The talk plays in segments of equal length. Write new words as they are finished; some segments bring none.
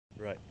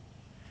Right,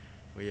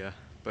 we are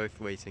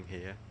both waiting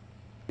here.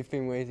 We've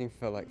been waiting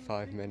for like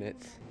 5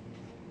 minutes.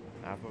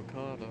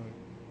 Avocado.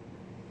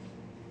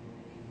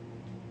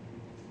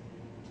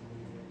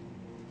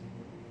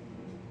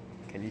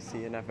 Can you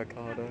see an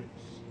avocado?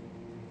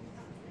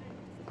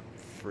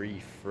 Free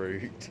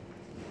fruit.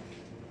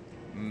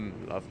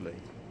 Mmm, lovely.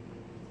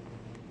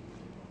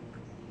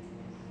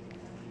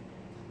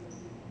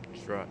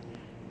 Try.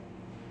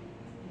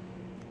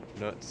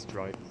 Nuts,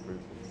 dried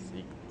fruit, and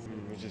seeds.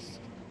 We just.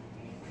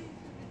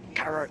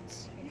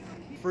 Carrots!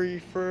 Free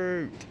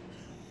fruit!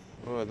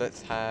 Oh,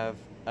 let's have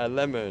a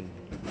lemon.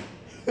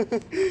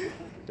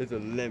 There's a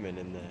lemon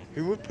in there.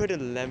 Who would put a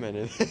lemon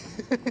in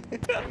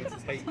I would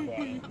take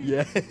one.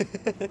 Yes.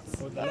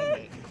 Or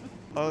lemon.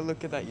 Oh,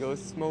 look at that. You're a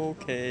small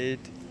kid.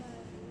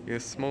 You're a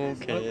small I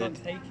kid.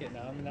 can't take it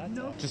now. I'm an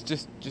adult.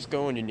 Just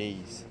go on your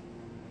knees.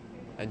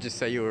 And just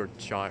say you're a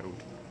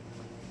child.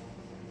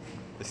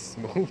 A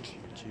small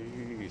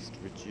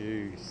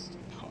reduced.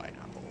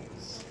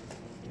 Pineapples.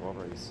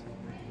 Strawberries.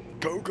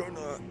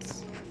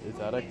 Coconuts. Is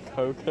that a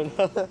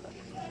coconut?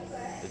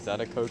 Is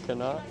that a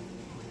coconut?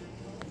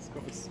 It's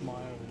got a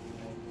smile.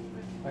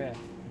 Oh yeah.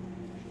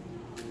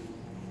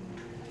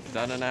 Is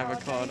that an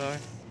avocado?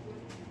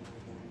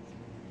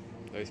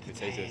 Those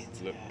potatoes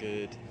look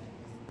good.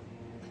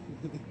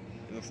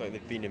 It looks like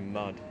they've been in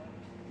mud.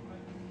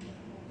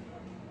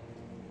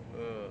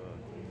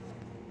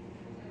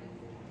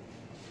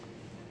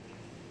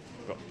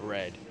 We've got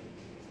bread.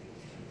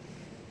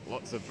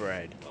 Lots of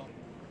bread.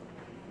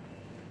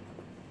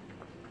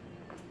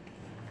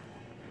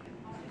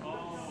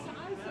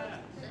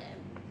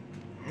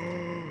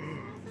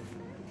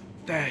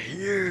 They're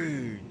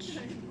huge!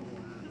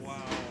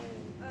 Wow.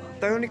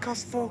 They only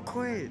cost £4. Nice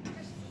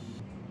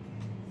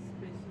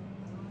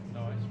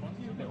one.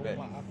 Little Bet.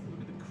 lap.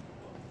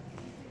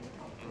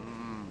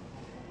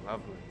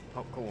 Lovely.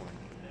 Popcorn.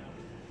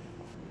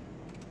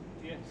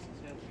 Yes.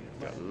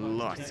 Got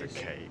lots of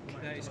cake.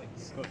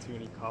 It's got too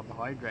many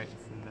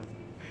carbohydrates in them.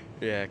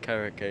 Yeah,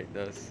 carrot cake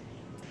does.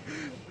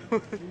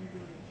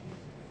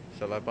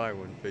 Shall I buy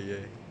one for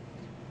you?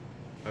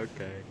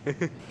 Okay.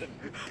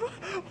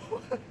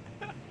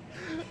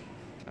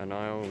 An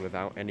aisle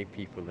without any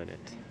people in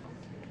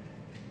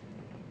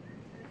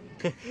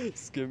it.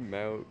 Skim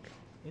milk.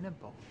 In a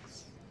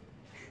box.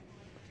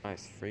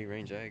 Nice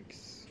free-range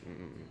eggs.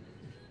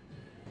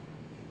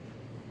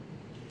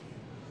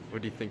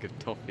 What do you think of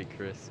toffee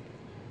crisp?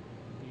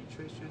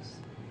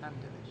 Nutritious and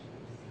delicious.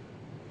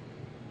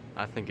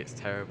 I think it's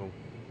terrible.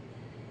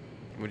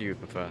 What do you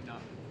prefer?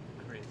 Nut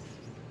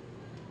crisps.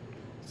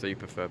 So you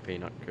prefer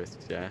peanut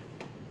crisps, yeah?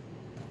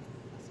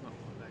 That's not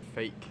what they.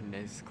 Fake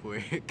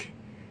Nesquik.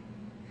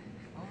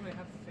 Oh, they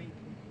have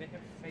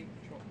fake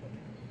chocolate.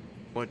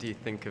 What do you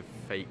think of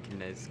fake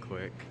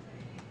Nesquik? I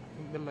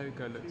think the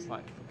logo looks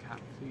like for cat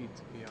food,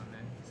 to be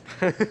honest.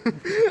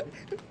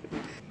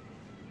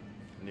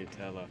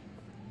 Nutella.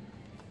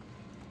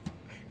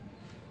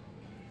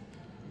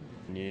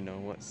 And you know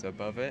what's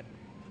above it?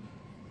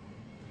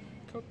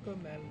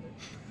 Cocomelon.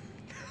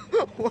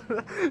 What?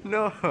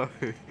 No!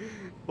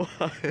 What?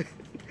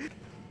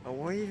 Oh,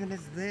 what even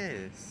is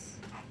this?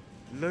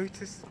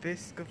 Lotus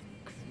bisque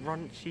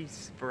crunchy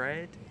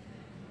spread?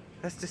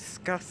 That's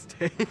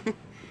disgusting.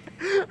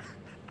 I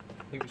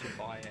think we should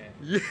buy it.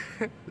 Yes!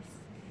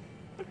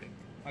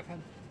 I've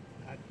had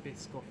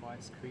Biscoff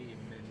ice cream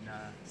in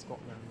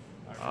Scotland.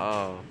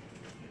 Oh,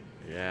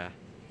 yeah.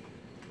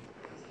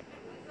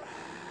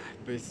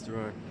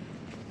 Bistro.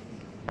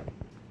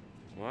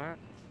 What?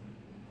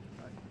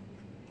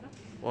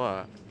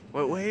 What?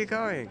 Where are you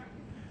going?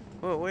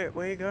 Where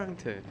are you going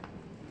to?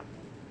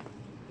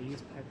 They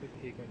use Peppa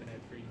Pig on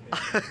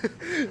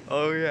everything.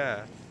 Oh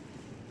yeah.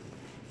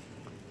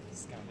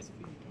 Scams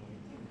food.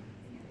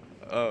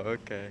 Oh,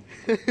 okay.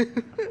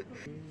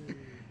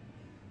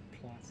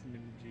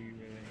 Platinum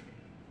Jubilee.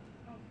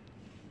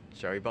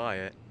 Shall we buy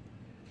it?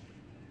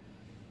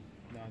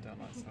 No, I don't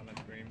like salad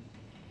cream.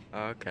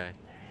 Oh, okay.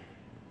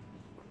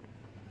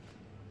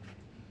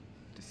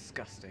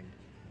 Disgusting.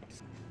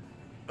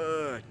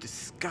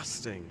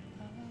 Disgusting.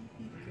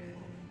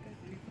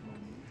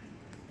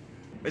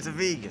 It's a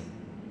vegan.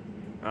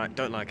 Alright,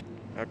 don't like it.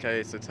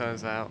 Okay, so it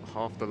turns out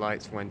half the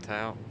lights went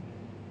out.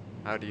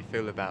 How do you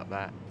feel about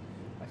that?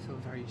 I feel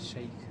very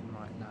shaken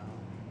right now.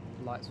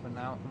 The lights went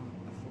out and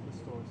I thought the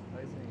store was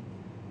closing.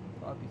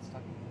 But I'd be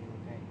stuck in here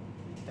all day.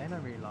 Then I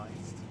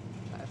realised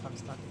that if I'm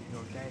stuck in here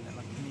all day, then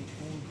I can eat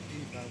all the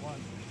food I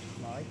want.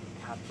 Like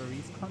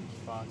Cadbury's Crunch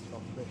Bar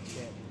chocolate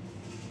chip. I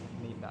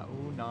can eat that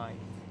all night.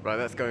 Right,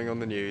 that's going on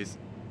the news.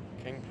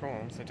 King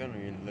prawns, they don't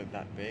even look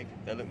that big.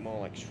 They look more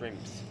like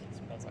shrimps. It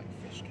smells like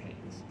fish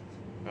cakes.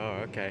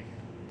 Oh, okay.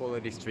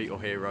 Quality Street or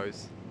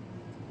Heroes?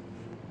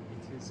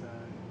 It is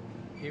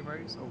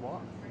Heroes or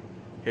what?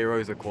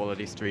 Heroes or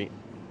Quality Street?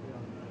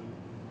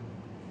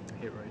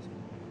 Heroes.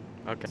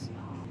 Okay.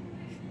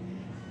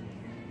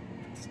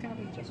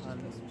 Scavenger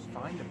hunt.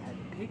 Find a pet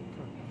pig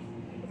for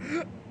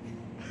me.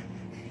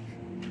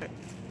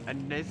 A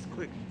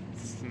Nesquik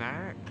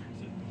snack?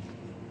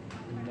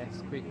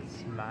 Nesquik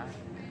smack.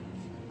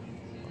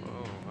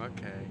 Oh,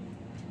 okay.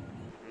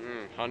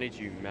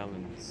 Honeydew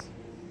melons.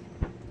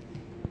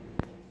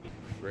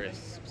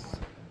 Crisps.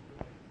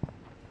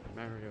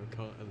 Mario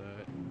Kart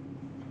alert.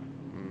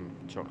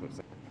 Chocolates.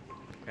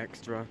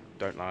 Extra,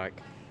 don't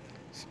like.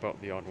 Spot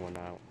the odd one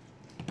out.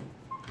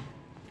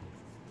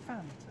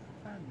 Fanta.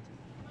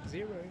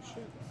 0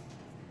 sugar.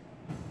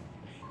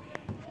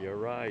 You're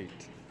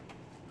right.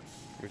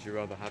 Would you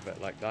rather have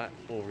it like that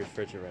or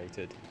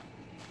refrigerated?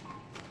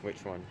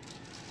 Which one?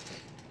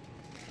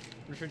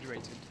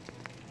 Refrigerated.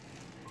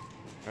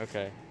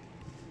 Okay.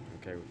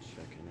 Okay, we're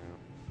checking out.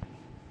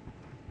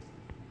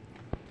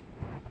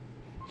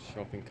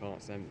 Shopping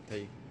cart's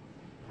empty.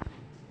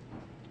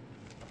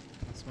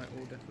 That's my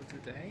order for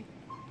today.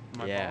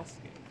 My Yeah.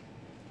 basket.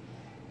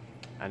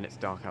 And it's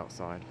dark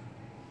outside.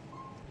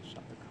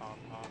 Shut the car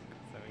park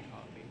so we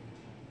can't leave.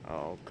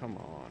 Oh, come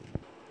on.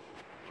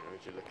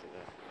 Would you look at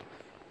that?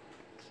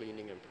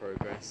 Cleaning in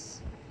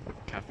progress.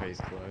 Cafe's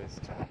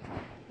closed.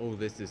 All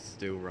this is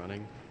still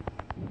running.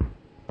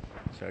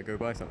 Should I go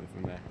buy something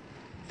from there?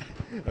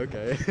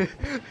 Okay.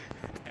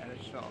 At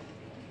a shop.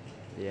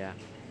 Yeah.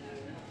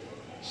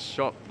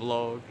 Shop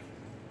vlog.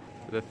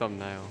 The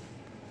thumbnail.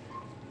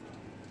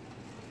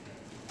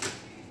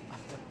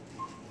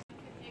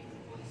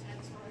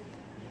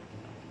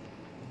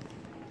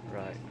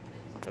 Right.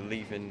 We're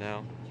leaving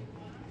now.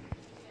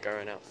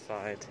 Going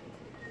outside.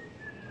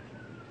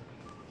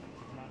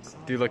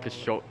 Do like a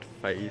shocked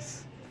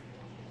face.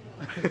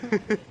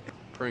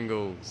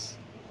 Pringles.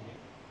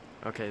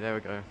 Okay, there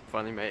we go.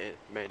 Finally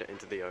made it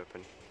into the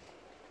open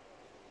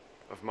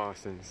of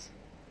Morrison's.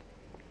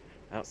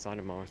 Outside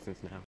of Morrison's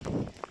now.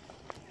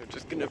 I'm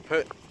just gonna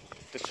put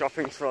the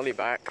shopping trolley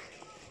back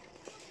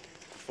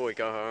before we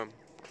go home.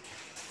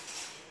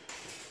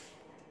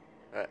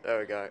 There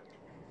we go.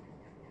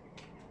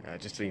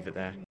 Just leave it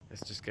there.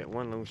 Let's just get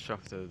one little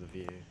shot of the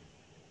view.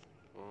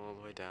 All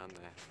the way down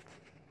there.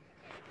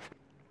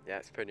 Yeah,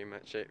 that's pretty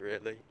much it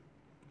really.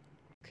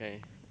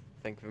 Okay,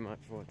 thank you very much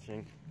for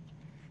watching.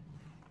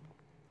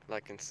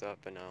 Like and sub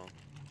and I'll...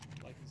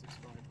 Like and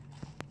subscribe.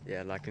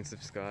 Yeah, like and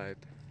subscribe.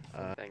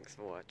 Thanks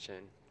for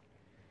watching.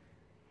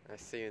 I'll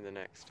see you in the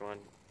next one.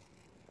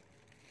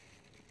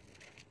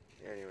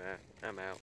 Anyway, I'm out.